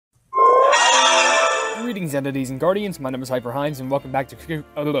Greetings, entities and guardians. My name is HyperHimes, and welcome back to Cookie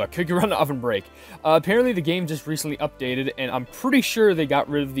Run OvenBreak. Apparently, the game just recently updated, and I'm pretty sure they got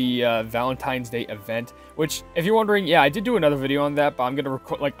rid of the Valentine's Day event. Which, if you're wondering, yeah, I did do another video on that, but I'm gonna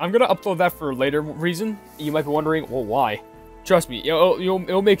upload that for a later reason. You might be wondering, well, why? Trust me,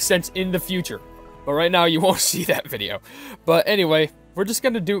 it'll make sense in the future. But right now, you won't see that video. But anyway, we're just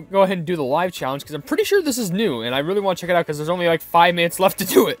gonna go ahead and do the live challenge because I'm pretty sure this is new, and I really want to check it out because there's only like 5 minutes left to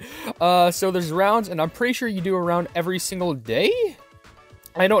do it. So there's rounds, and I'm pretty sure you do a round every single day.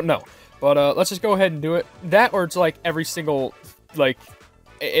 I don't know, but let's just go ahead and do it. That, or it's like every single, like,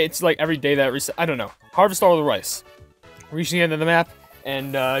 it's like every day that I don't know. Harvest all the rice, reach the end of the map,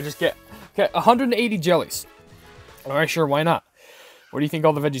 and just get 180 jellies. All right, sure, why not? Where do you think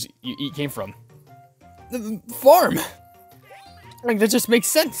all the veggies you eat came from? The farm. Like, that just makes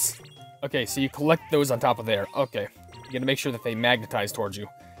sense. Okay, so you collect those on top of there. Okay, you gotta make sure that they magnetize towards you.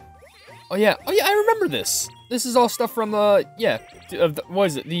 Oh yeah, I remember this. This is all stuff from, what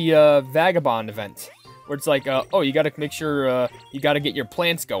is it? The, Vagabond event. Where it's like, oh, you gotta make sure, you gotta get your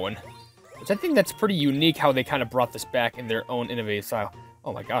plants going. Which I think that's pretty unique how they kind of brought this back in their own innovative style.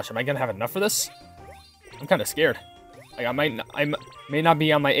 Oh my gosh, am I gonna have enough for this? I'm kind of scared. Like, I may not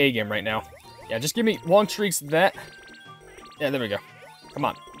be on my A game right now. Yeah, just give me long streaks that. Yeah, there we go. Come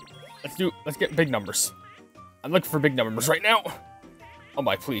on. Let's get big numbers. I'm looking for big numbers right now. Oh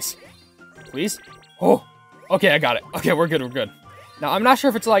my, please. Please? Oh, okay, I got it. Okay, we're good. Now, I'm not sure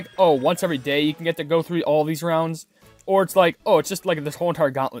if it's like, oh, once every day you can get to go through all these rounds. Or it's like, oh, it's just like this whole entire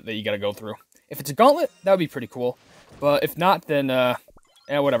gauntlet that you gotta go through. If it's a gauntlet, that would be pretty cool. But if not, then, yeah,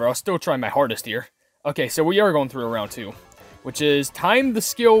 whatever. I'll still try my hardest here. Okay, so we are going through round 2. Which is, time the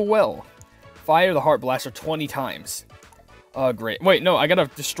skill well. Fire the Heart Blaster 20 times. Great. Wait, no, I gotta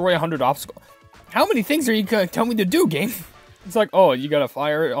destroy 100 obstacles. How many things are you gonna tell me to do, game? It's like, oh, you gotta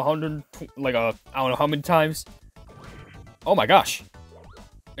fire 100, like, I don't know how many times. Oh my gosh.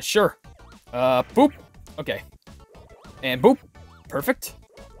 Sure. Boop. Okay. And boop. Perfect.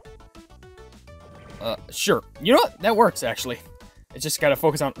 Sure. You know what? That works, actually. It's just gotta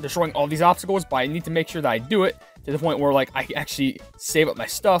focus on destroying all these obstacles, but I need to make sure that I do it to the point where, like, I actually save up my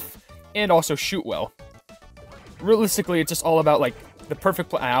stuff and also shoot well. Realistically, it's just all about, like, the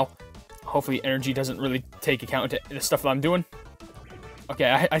perfect ow. Hopefully, energy doesn't really take account into the stuff that I'm doing.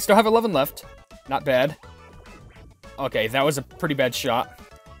 Okay, I still have 11 left. Not bad. Okay, that was a pretty bad shot.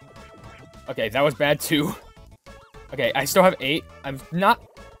 Okay, that was bad, too. Okay, I still have 8. I'm not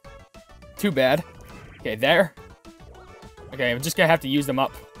too bad. Okay, there. Okay, I'm just gonna have to use them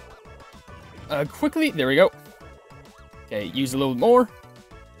up. Quickly. There we go. Okay, use a little more.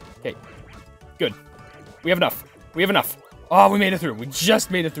 Okay, good. We have enough. We have enough. Oh, we made it through. We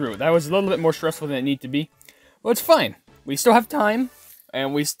just made it through. That was a little bit more stressful than it needed to be. Well, it's fine. We still have time,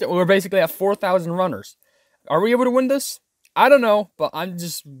 and we're basically at 4,000 runners. Are we able to win this? I don't know, but I'm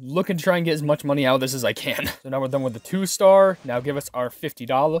just looking to try and get as much money out of this as I can. So now we're done with the 2-star. Now give us our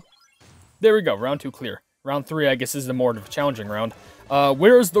 $50. There we go. Round 2 clear. Round 3, I guess, is the more challenging round.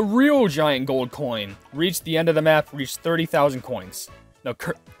 Where is the real giant gold coin? Reach the end of the map. Reach 30,000 coins. No,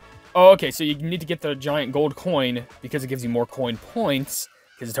 oh, okay, so you need to get the giant gold coin because it gives you more coin points.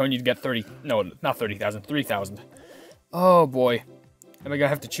 Because it's telling you to get 30... No, not 30,000. 3,000. Oh, boy. Am I gonna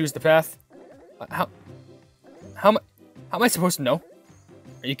have to choose the path? How am I supposed to know?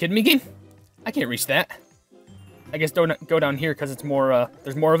 Are you kidding me, game? I can't reach that. I guess don't go down here because it's more,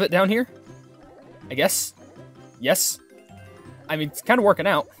 there's more of it down here? I guess? Yes? I mean, it's kind of working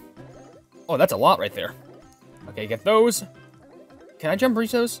out. Oh, that's a lot right there. Okay, get those. Can I jump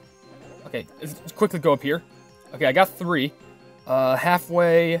reach those? Okay, let's quickly go up here. Okay, I got 3.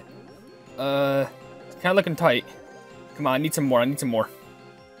 Halfway. Kind of looking tight. Come on, I need some more.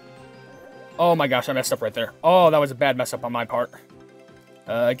 Oh my gosh, I messed up right there. Oh, that was a bad mess up on my part.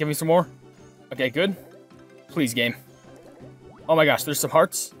 Give me some more. Okay, good. Please, game. Oh my gosh, there's some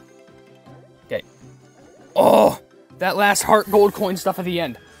hearts. Okay. Oh, that last heart gold coin stuff at the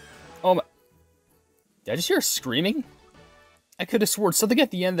end. Oh my. Did I just hear screaming? I could have sworn something at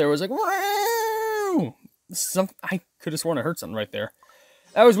the end there was like, wow! I could have sworn I heard something right there.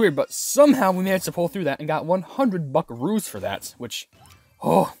 That was weird, but somehow we managed to pull through that and got 100 buckaroos for that, which,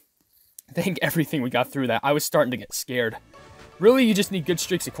 oh, thank everything we got through that. I was starting to get scared. Really, you just need good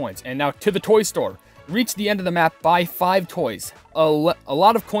streaks of coins. And now to the toy store. Reach the end of the map, buy 5 toys. A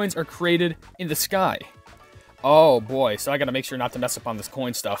lot of coins are created in the sky. Oh boy, so I gotta make sure not to mess up on this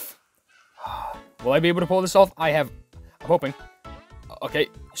coin stuff. Will I be able to pull this off? I'm hoping. Okay,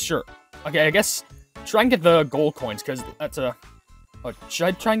 sure. Okay, I guess try and get the gold coins, because that's a... Oh, should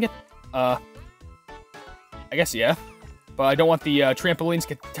I try and get... I guess, yeah. But I don't want the trampolines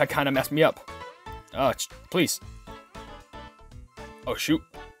to kind of mess me up. Please. Oh, shoot.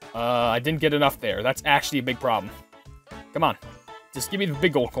 I didn't get enough there. That's actually a big problem. Come on. Just give me the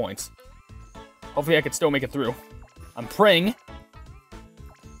big gold coins. Hopefully I can still make it through. I'm praying.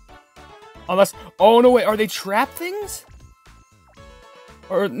 Unless... Oh, no, wait. Are they trap things?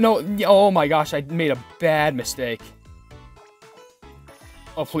 Or, no. Oh, my gosh. I made a bad mistake.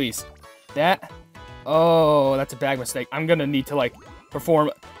 Oh, please. That... Oh, that's a bad mistake. I'm gonna need to, like,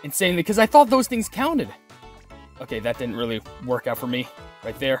 perform insanely, because I thought those things counted. Okay, that didn't really work out for me.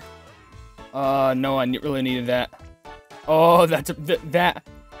 Right there. No, I really needed that. Oh, that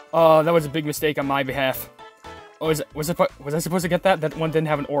was a big mistake on my behalf. Oh, was I supposed to get that? That one didn't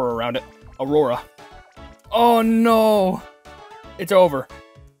have an aura around it. Aurora. Oh, no. It's over.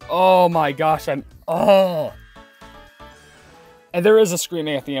 Oh, my gosh, Oh. And there is a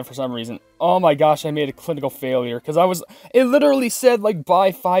screaming at the end for some reason. Oh my gosh, I made a clinical failure. Because it literally said, like,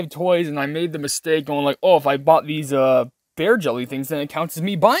 buy 5 toys, and I made the mistake going like, oh, if I bought these, bear jelly things, then it counts as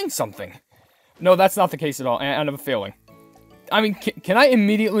me buying something. No, that's not the case at all, and I'm failing. I mean, can I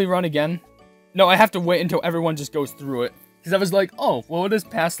immediately run again? No, I have to wait until everyone just goes through it. Because I was like, oh, well, it is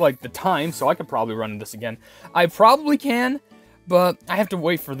past, like, the time, so I could probably run this again. I probably can, but I have to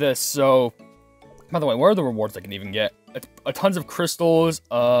wait for this, so... By the way, where are the rewards I can even get? Tons of crystals,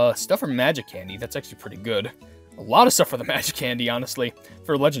 stuff for magic candy. That's actually pretty good. A lot of stuff for the magic candy, honestly.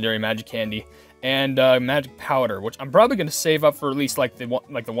 For legendary magic candy. And magic powder, which I'm probably going to save up for at least like the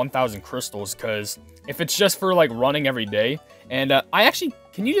 1,000 crystals. Because if it's just for like running every day. And I actually,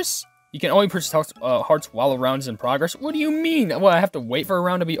 you can only purchase hearts while a round is in progress. What do you mean? Well, I have to wait for a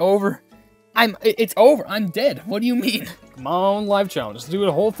round to be over? It's over. I'm dead. What do you mean? Come on, live challenge. Let's do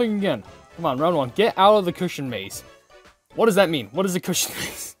the whole thing again. Come on, round 1. Get out of the cushion maze. What does that mean? What is a cushion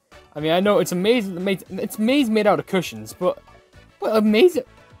maze? I mean, I know it's a maze. It's maze made out of cushions, but a maze.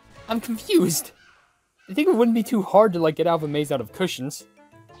 I'm confused. I think it wouldn't be too hard to like get out of a maze out of cushions.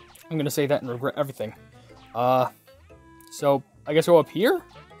 I'm gonna say that and regret everything. So I guess go up here.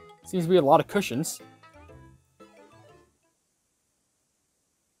 Seems to be a lot of cushions.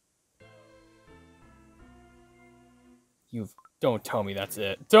 Don't tell me that's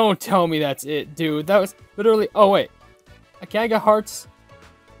it. Don't tell me that's it, dude. That was literally... Oh, wait. Can I get hearts?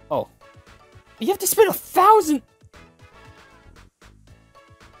 Oh. You have to spend 1,000...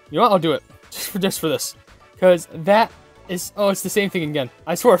 You know what? I'll do it. Just for this. Because that is... Oh, it's the same thing again.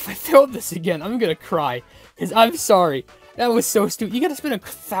 I swear, if I failed this again, I'm gonna cry. Because I'm sorry. That was so stupid. You gotta spend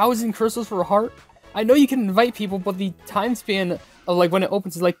 1,000 crystals for a heart? I know you can invite people, but the time span of, like, when it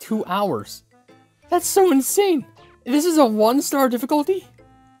opens is, like, 2 hours. That's so insane. This is a 1-star difficulty?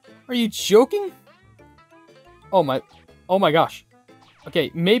 Are you joking? Oh my gosh. Okay,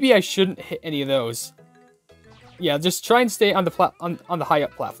 maybe I shouldn't hit any of those. Yeah, just try and stay on the on the high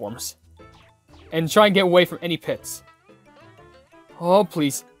up platforms. And try and get away from any pits. Oh,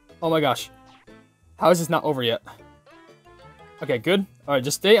 please. Oh my gosh. How is this not over yet? Okay, good. Alright,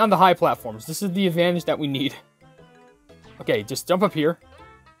 just stay on the high platforms. This is the advantage that we need. Okay, just jump up here.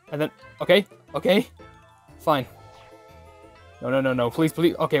 And then, okay. Fine. No, please.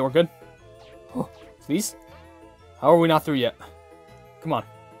 Okay, we're good. Oh, please. How are we not through yet? Come on.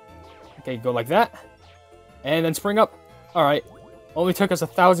 Okay, go like that. And then spring up. Alright. Only took us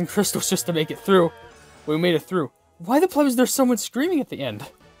 1,000 crystals just to make it through. We made it through. Why the pleb is there someone screaming at the end?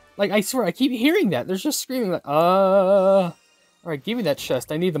 Like, I swear, I keep hearing that. There's just screaming like, Alright, give me that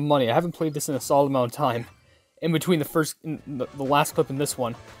chest. I need the money. I haven't played this in a solid amount of time. In between the last clip and this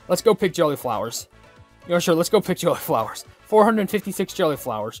one. Let's go pick jelly flowers. You know, sure, let's go pick jelly flowers. 456 jelly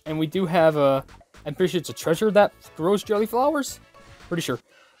flowers. And we do have I'm pretty sure it's a treasure that grows jelly flowers. Pretty sure.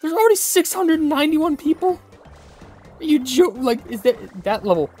 There's already 691 people? Are you joking? Like, is that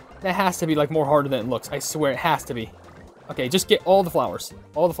level? That has to be, like, more harder than it looks. I swear, it has to be. Okay, just get all the flowers.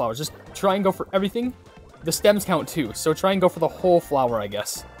 All the flowers. Just try and go for everything. The stems count, too. So try and go for the whole flower, I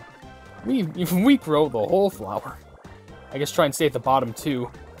guess. We grow the whole flower. I guess try and stay at the bottom, too.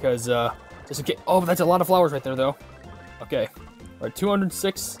 Because, just in case... Oh, that's a lot of flowers right there, though. Okay. Alright,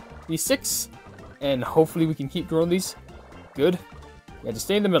 266. And hopefully we can keep growing these. Good. Yeah, just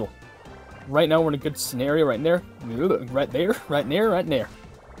stay in the middle. Right now, we're in a good scenario right there. Right there.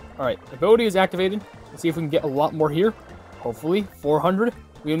 Alright, ability is activated. Let's see if we can get a lot more here. Hopefully, 400.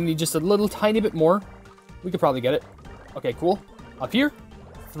 We only need just a little tiny bit more. We could probably get it. Okay, cool. Up here,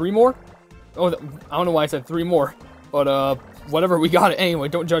 3 more. Oh, I don't know why I said 3 more. But, whatever, we got it anyway.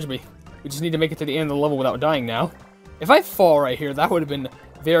 Don't judge me. We just need to make it to the end of the level without dying now. If I fall right here, that would have been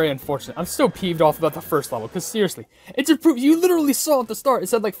very unfortunate. I'm still peeved off about the first level, because seriously, it's a proof. You literally saw at the start, it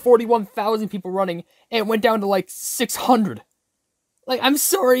said like 41,000 people running, and it went down to like 600. Like, I'm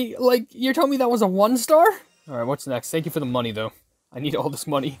sorry. Like, you're telling me that was a 1-star? Alright, what's next? Thank you for the money, though. I need all this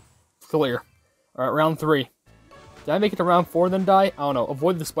money. Clear. Alright, round 3. Did I make it to round 4 then die? I don't know.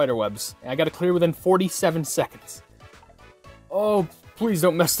 Avoid the spider webs. I gotta clear within 47 seconds. Oh, please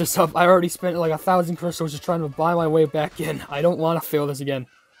don't mess this up. I already spent like 1,000 crystals just trying to buy my way back in. I don't want to fail this again.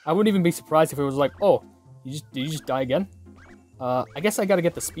 I wouldn't even be surprised if it was like, oh, did you just die again? I guess I gotta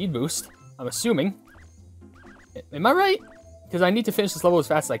get the speed boost. I'm assuming. Am I right? Because I need to finish this level as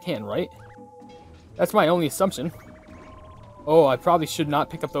fast as I can, right? That's my only assumption. Oh, I probably should not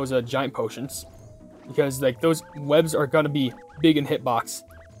pick up those giant potions. Because, like, those webs are gonna be big in hitbox.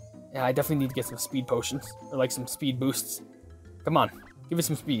 And I definitely need to get some speed potions. Or, like, some speed boosts. Come on. Give it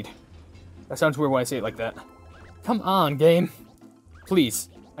some speed. That sounds weird when I say it like that. Come on, game. Please.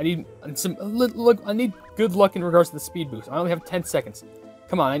 I need some... Look, I need good luck in regards to the speed boost. I only have 10 seconds.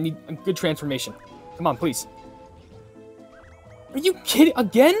 Come on, I need a good transformation. Come on, please. Are you kidding?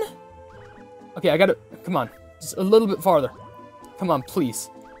 Again? Okay, I gotta... Come on. Just a little bit farther. Come on, please.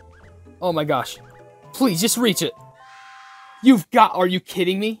 Oh my gosh. Please, just reach it. You've got... Are you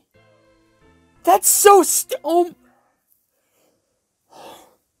kidding me? That's so oh...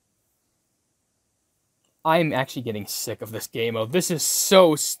 I'm actually getting sick of this game mode. This is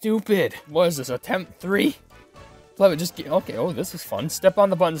so stupid. What is this, attempt 3? Love it, just get... Okay, oh, this is fun. Step on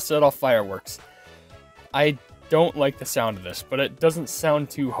the button to set off fireworks. I don't like the sound of this, but it doesn't sound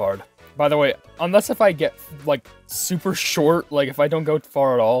too hard. By the way, unless if I get, like, super short, like, if I don't go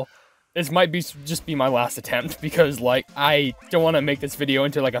far at all, this might be just be my last attempt, because, like, I don't want to make this video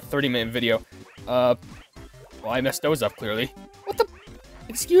into, like, a 30-minute video. Well, I messed those up, clearly. What the...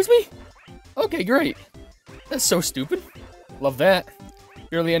 Excuse me? Okay, great. That's so stupid. Love that.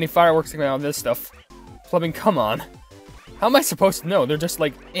 Barely any fireworks coming out of this stuff. Plumbing, come on. How am I supposed to know? They're just,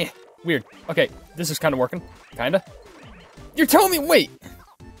 like, weird. Okay, this is kind of working. Kinda. You're telling me... Wait!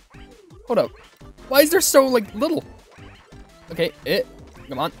 Hold up. Why is there so, like, little? Okay,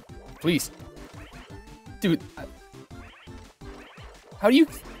 come on. Please. Dude. How do you...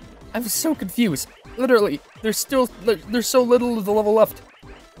 I'm so confused. Literally, there's so little of the level left.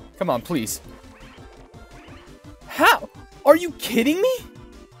 Come on, please. How? Are you kidding me?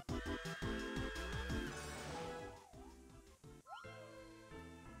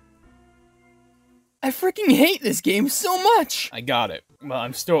 I freaking hate this game so much! I got it. Well,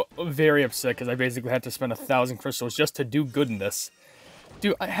 I'm still very upset because I basically had to spend 1,000 crystals just to do good in this.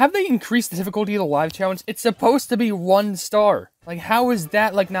 Dude, have they increased the difficulty of the live challenge? It's supposed to be 1 star. Like, how is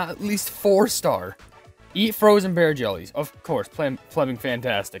that, like, not at least 4-star? Eat frozen bear jellies. Of course, plumbing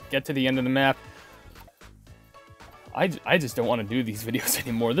fantastic. Get to the end of the map. I just don't want to do these videos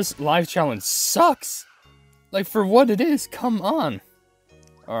anymore. This live challenge sucks. Like, for what it is, come on.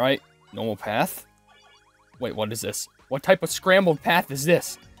 Alright, normal path. Wait, what is this? What type of scrambled path is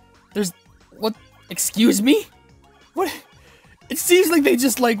this? What? Excuse me? What? It seems like they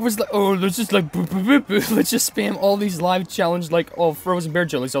just, like, was like, oh, let's just, like, boop, boop, boop, boop. Let's just spam all these live challenge, like, oh, frozen bear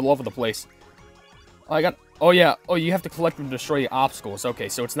jellies all over the place. Oh, yeah. Oh, you have to collect them to destroy the obstacles. Okay,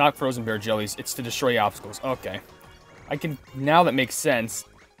 so it's not frozen bear jellies. It's to destroy obstacles. Okay. Now that makes sense.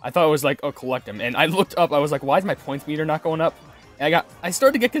 I thought it was like, oh, collect them. And I looked up, I was like, why is my points meter not going up? And I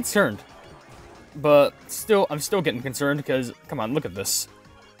started to get concerned. But I'm still getting concerned because, come on, look at this.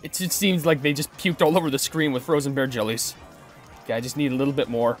 It just seems like they just puked all over the screen with frozen bear jellies. Okay, I just need a little bit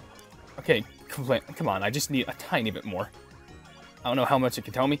more. Okay, come on, I just need a tiny bit more. I don't know how much it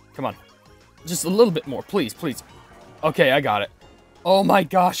can tell me. Come on. Just a little bit more, please, please. Okay, I got it. Oh my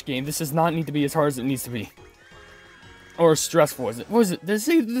gosh, game, this does not need to be as hard as it needs to be. Or stressful, is it? What was it? Did it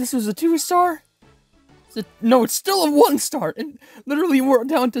say this was a 2-star? No, it's still a 1-star, and literally we're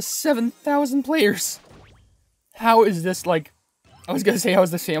down to 7,000 players. How is this, like... I was gonna say how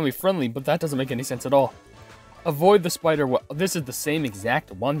is this family friendly, but that doesn't make any sense at all. Avoid the spider web. This is the same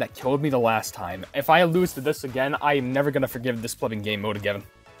exact one that killed me the last time. If I lose to this again, I am never gonna forgive this plumbing game mode again.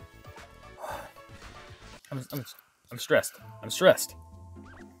 I'm stressed. I'm stressed.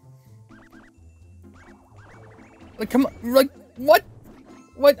 Like, come on, like, what?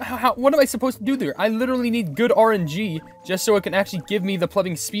 What am I supposed to do there? I literally need good RNG just so it can actually give me the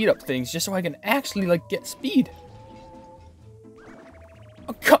plumbing speed up things, just so I can actually, like, get speed.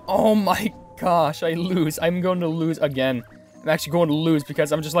 Oh my gosh, I lose. I'm going to lose again. I'm actually going to lose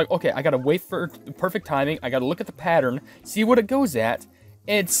because I'm just like, okay, I gotta wait for the perfect timing. I gotta look at the pattern, see what it goes at,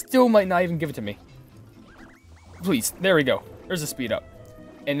 and it still might not even give it to me. Please, there we go. There's a speed up.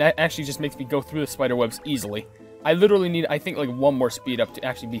 And that actually just makes me go through the spider webs easily. I literally need, I think, like, 1 more speed up to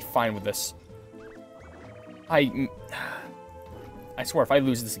actually be fine with this. I swear, if I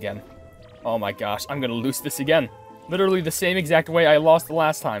lose this again... Oh my gosh, I'm gonna lose this again. Literally the same exact way I lost the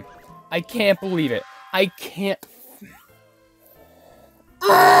last time. I can't believe it. I can't...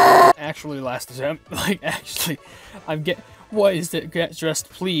 Actually, last attempt. Like, actually, I'm getting... What is it? Get dressed,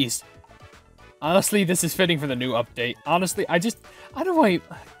 please. Honestly, this is fitting for the new update. Honestly, I don't want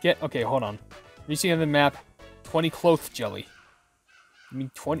to get... Okay, hold on. Reaching on the map, 20 clothes jelly. You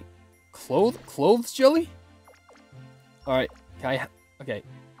mean 20... Clothes jelly? Alright, okay.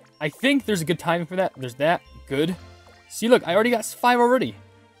 I think there's a good timing for that. There's that. Good. See, look, I already got 5 already.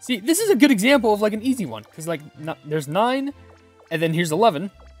 See, this is a good example of, like, an easy one. Because, like, there's 9, and then here's 11.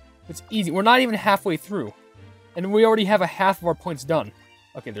 It's easy. We're not even halfway through. And we already have a half of our points done.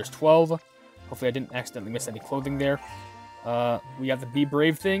 Okay, there's 12. Hopefully I didn't accidentally miss any clothing there. We got the Be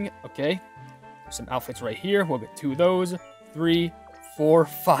Brave thing. Okay. There's some outfits right here. We'll get 2 of those. 3, 4,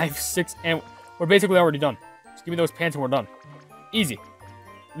 5, 6, and we're basically already done. Just give me those pants and we're done. Easy.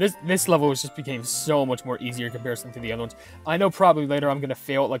 This level just became so much more easier in comparison to the other ones. I know probably later I'm going to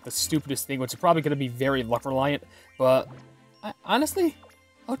fail at like the stupidest thing, which is probably going to be very luck reliant, but honestly,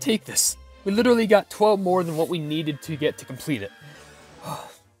 I'll take this. We literally got 12 more than what we needed to get to complete it.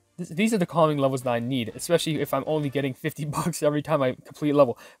 These are the calming levels that I need, especially if I'm only getting 50 bucks every time I complete a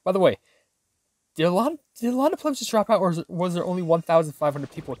level. By the way, did a lot of plebs just drop out, or was there only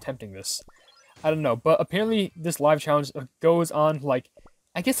 1,500 people attempting this? I don't know, but apparently this live challenge goes on, like,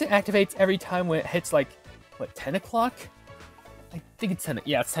 I guess it activates every time when it hits, like, what, 10 o'clock? I think it's 10,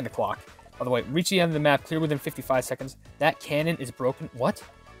 yeah, it's 10 o'clock. By the way, reach the end of the map, clear within 55 seconds. That cannon is broken. What?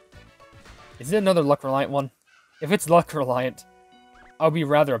 Is it another luck reliant one? If it's luck reliant, I'll be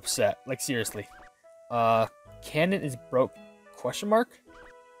rather upset. Like, seriously. Cannon is broke? Question mark?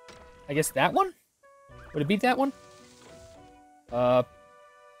 I guess that one? Would it be that one?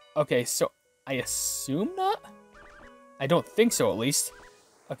 Okay, so I assume not? I don't think so, at least.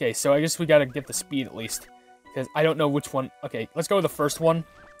 Okay, so I guess we gotta get the speed, at least. Because I don't know which one. Okay, let's go with the first one.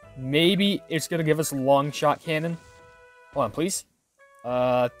 Maybe it's gonna give us a long shot cannon. Hold on, please.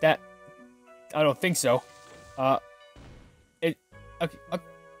 That... I don't think so.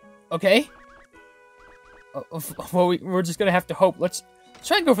 Okay. Well, we're just gonna have to hope. Let's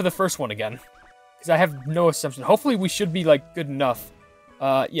try and go for the first one again. Because I have no assumption. Hopefully we should be, like, good enough.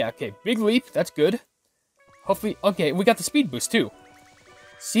 Yeah, okay. Big leap. That's good. Hopefully... Okay, we got the speed boost, too.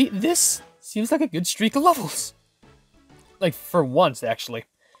 See, this seems like a good streak of levels. Like, for once, actually.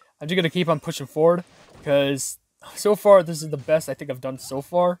 I'm just gonna keep on pushing forward. Because so far, this is the best I think I've done so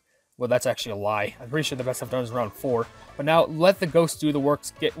far. Well, that's actually a lie. I'm pretty sure the best I've done is around 4. But now, let the ghosts do the work.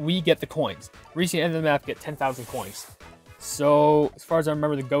 We get the coins. Reach the end of the map, get 10,000 coins. So, as far as I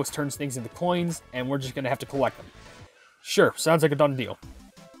remember, the ghost turns things into coins, and we're just going to have to collect them. Sure, sounds like a done deal.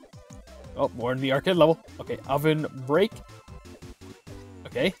 Oh, we're in the arcade level. Okay, OvenBreak.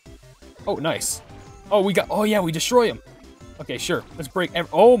 Okay. Oh, nice. Oh, yeah, we destroy him. Okay, sure. Let's break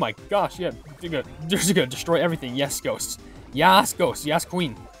oh my gosh, yeah. Just gonna destroy everything. Yes, ghosts. Yes, ghosts. Yes,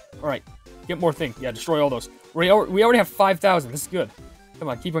 queen. Alright, get more things. Yeah, destroy all those. We already have 5,000. This is good. Come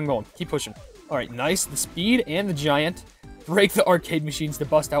on, keep on going. Keep pushing. Alright, nice. The speed and the giant. Break the arcade machines to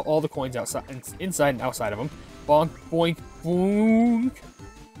bust out all the coins outside, inside and outside of them. Bonk, boink, boink.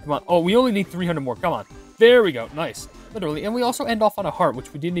 Come on. Oh, we only need 300 more. Come on. There we go. Nice. Literally. And we also end off on a heart,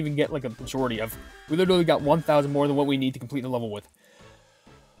 which we didn't even get like a majority of. We literally got 1,000 more than what we need to complete the level with.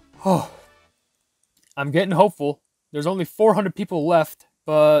 Oh. I'm getting hopeful. There's only 400 people left,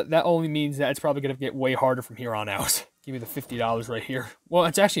 but that only means that it's probably going to get way harder from here on out. Give me the $50 right here. Well,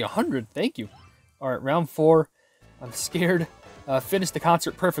 it's actually 100. Thank you. All right, round 4. I'm scared. Finish the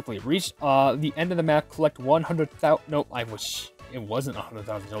concert perfectly. Reach the end of the map. Collect 100,000. Nope, I wish it wasn't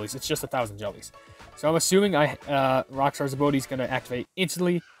 100,000 jellies. It's just 1,000 jellies. So I'm assuming Rockstar's ability is going to activate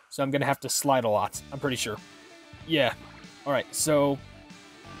instantly. So I'm going to have to slide a lot. I'm pretty sure. Yeah. All right. So,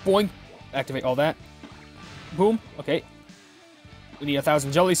 boing. Activate all that. Boom. Okay. We need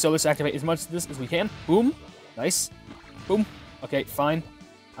 1,000 jellies, so let's activate as much of this as we can. Boom. Nice. Boom. Okay, fine.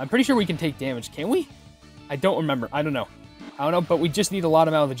 I'm pretty sure we can take damage. Can we? I don't remember. I don't know. But we just need a lot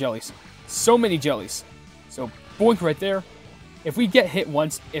amount of the jellies. So many jellies. So, boink right there. If we get hit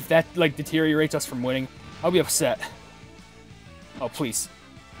once, if that, like, deteriorates us from winning, I'll be upset. Oh, please.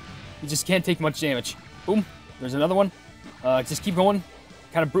 We just can't take much damage. Boom. There's another one. Just keep going.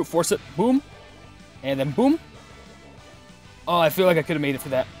 Kind of brute force it. Boom. And then boom. Oh, I feel like I could have made it for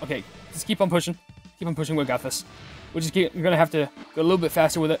that. Okay, just keep on pushing. Keep on pushing. We got this. We're going to have to go a little bit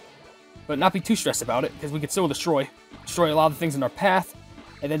faster with it. But not be too stressed about it, because we could still destroy a lot of things in our path.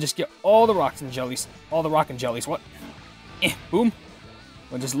 And then just get all the rocks and jellies. All the rock and jellies. What? Boom.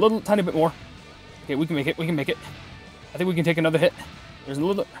 Well, just a little tiny bit more. Okay, we can make it. We can make it. I think we can take another hit. There's a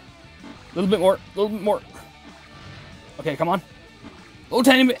little bit more. A little bit more. Okay, come on. Little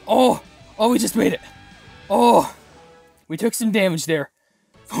tiny bit. Oh, we just made it. Oh, we took some damage there.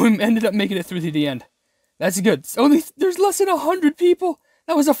 We ended up making it through to the end. That's good. There's less than 100 people.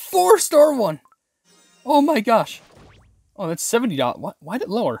 That was a 4-star one. Oh my gosh. Oh, that's $70. Why did it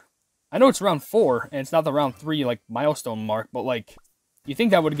lower? I know it's round 4, and it's not the round 3, like, milestone mark, but, like, you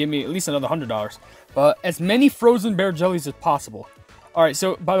think that would give me at least another $100. But as many frozen bear jellies as possible. Alright,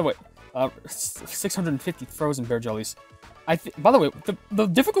 so, by the way, 650 frozen bear jellies. By the way, the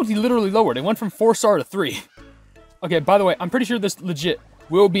difficulty literally lowered. It went from 4-star to 3. Okay, by the way, I'm pretty sure this legit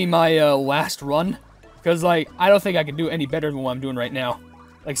will be my last run. Because, like, I don't think I can do any better than what I'm doing right now.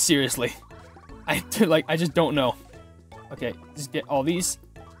 Like, seriously. I just don't know. Okay, just get all these.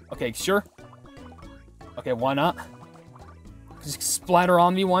 Okay, sure. Okay, why not? Just splatter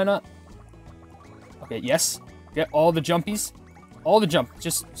on me, why not? Okay, yes. Get all the jumpies. All the jump.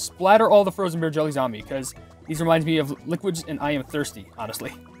 Just splatter all the frozen bear jellies on me, because these reminds me of liquids, and I am thirsty,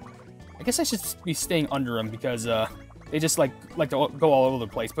 honestly. I guess I should be staying under them, because they just like to go all over the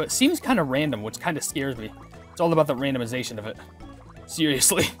place. But it seems kind of random, which kind of scares me. It's all about the randomization of it.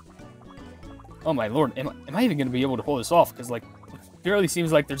 Seriously. Oh my lord, am I even going to be able to pull this off? Because, like, it barely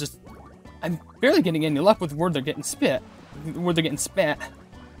seems like they're just... I'm barely getting any luck with where they're getting spit. Where they're getting spat.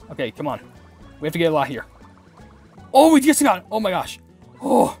 Okay, come on. We have to get a lot here. Oh, we just got it! Oh my gosh.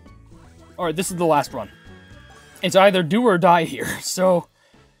 Oh. Alright, this is the last run. It's either do or die here. So,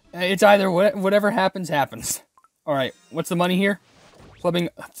 it's either whatever happens, happens. Alright, what's the money here? Clubbing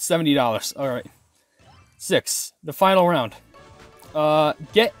 $70. Alright. 6. The final round.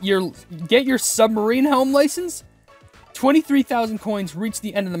 Get your submarine helm license. 23,000 coins. Reach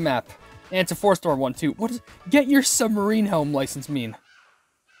the end of the map, and it's a 4-star one too. What does get your submarine helm license mean?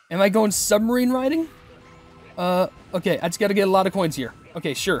 Am I going submarine riding? Okay. I just gotta get a lot of coins here.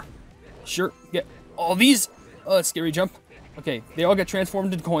 Okay, sure. Get all these. Scary jump. Okay, they all get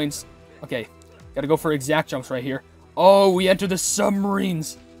transformed into coins. Okay, gotta go for exact jumps right here. Oh, we enter the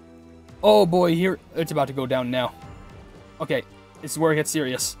submarines. Oh boy, here it's about to go down now. Okay. This is where it gets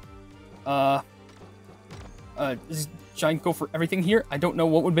serious. Just try and go for everything here. I don't know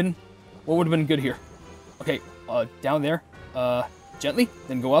what would have been good here. Okay, down there. Gently,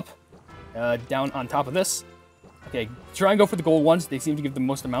 then go up. Down on top of this. Okay, try and go for the gold ones. They seem to give the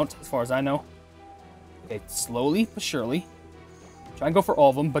most amount, as far as I know. Okay, slowly but surely. Try and go for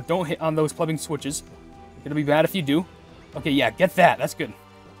all of them, but don't hit on those clubbing switches. It's gonna be bad if you do. Okay, yeah, get that. That's good.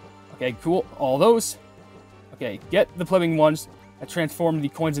 Okay, cool. All those. Okay, get the clubbing ones. I transformed the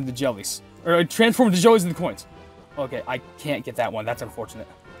coins into jellies. Or I transformed the jellies into coins. Okay, I can't get that one. That's unfortunate.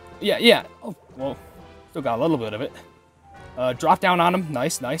 Yeah. Oh, well, still got a little bit of it. Drop down on them.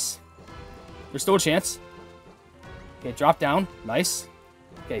 Nice. There's still a chance. Okay, drop down. Nice.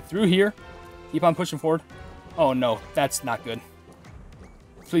 Okay, through here. Keep on pushing forward. Oh, no. That's not good.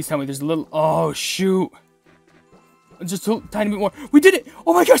 Please tell me there's a little... Oh, shoot. Just a tiny bit more. We did it!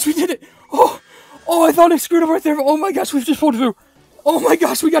 Oh, my gosh, we did it! Oh, I thought I screwed up right there. Oh, my gosh, we've just pulled through. Oh my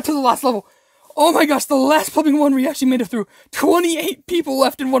gosh, we got to the last level. Oh my gosh, the last clubbing one, we actually made it through. 28 people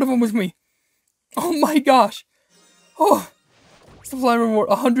left, and one of them was me. Oh my gosh. Oh, it's the flying reward,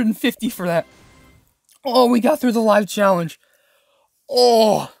 150 for that. Oh, we got through the live challenge.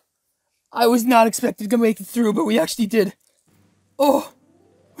 Oh, I was not expecting to make it through, but we actually did. Oh,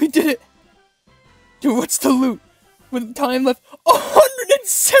 we did it. Dude, what's the loot? With time left,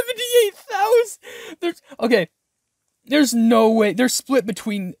 178,000. Okay. There's no way. They're split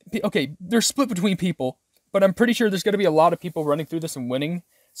between... Okay, they're split between people. But I'm pretty sure there's going to be a lot of people running through this and winning.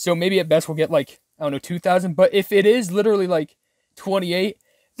 So maybe at best we'll get, like, I don't know, 2,000. But if it is literally, like, 28,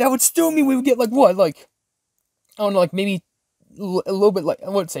 that would still mean we would get, like, what? Like, I don't know, like, maybe a little bit, like, I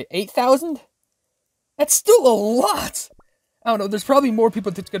would say 8,000? That's still a lot! I don't know, there's probably more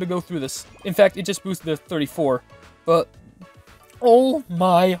people that's going to go through this. In fact, it just boosted to 34. But, oh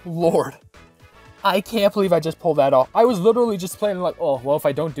my lord. I can't believe I just pulled that off. I was literally just playing like, oh, well, if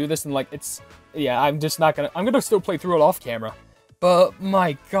I don't do this, and like, it's, yeah, I'm just not gonna, I'm gonna still play through it off camera. But,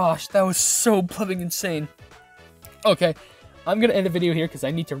 my gosh, that was so blooming insane. Okay, I'm gonna end the video here because I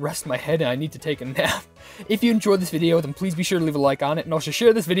need to rest my head and I need to take a nap. If you enjoyed this video, then please be sure to leave a like on it, and also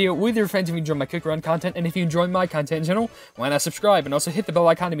share this video with your friends if you enjoy my quick run content, and if you enjoy my content in general, why not subscribe, and also hit the bell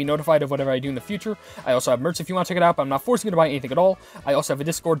icon to be notified of whatever I do in the future. I also have merch if you want to check it out, but I'm not forcing you to buy anything at all. I also have a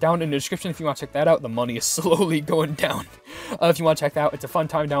Discord down in the description if you want to check that out. The money is slowly going down. If you want to check that out, it's a fun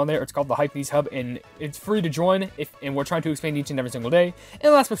time down there. It's called the Hypenese Hub, and it's free to join, and we're trying to expand each and every single day.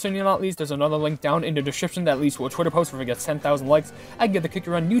 And last but certainly not least, there's another link down in the description that leads to a Twitter post where it gets 10,000 likes. I can get the Kick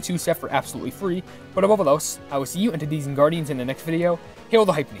Your Run U2 set for absolutely free. But above all else, I will see you into these and Guardians in the next video. Hail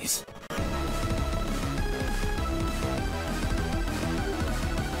the Hypenese.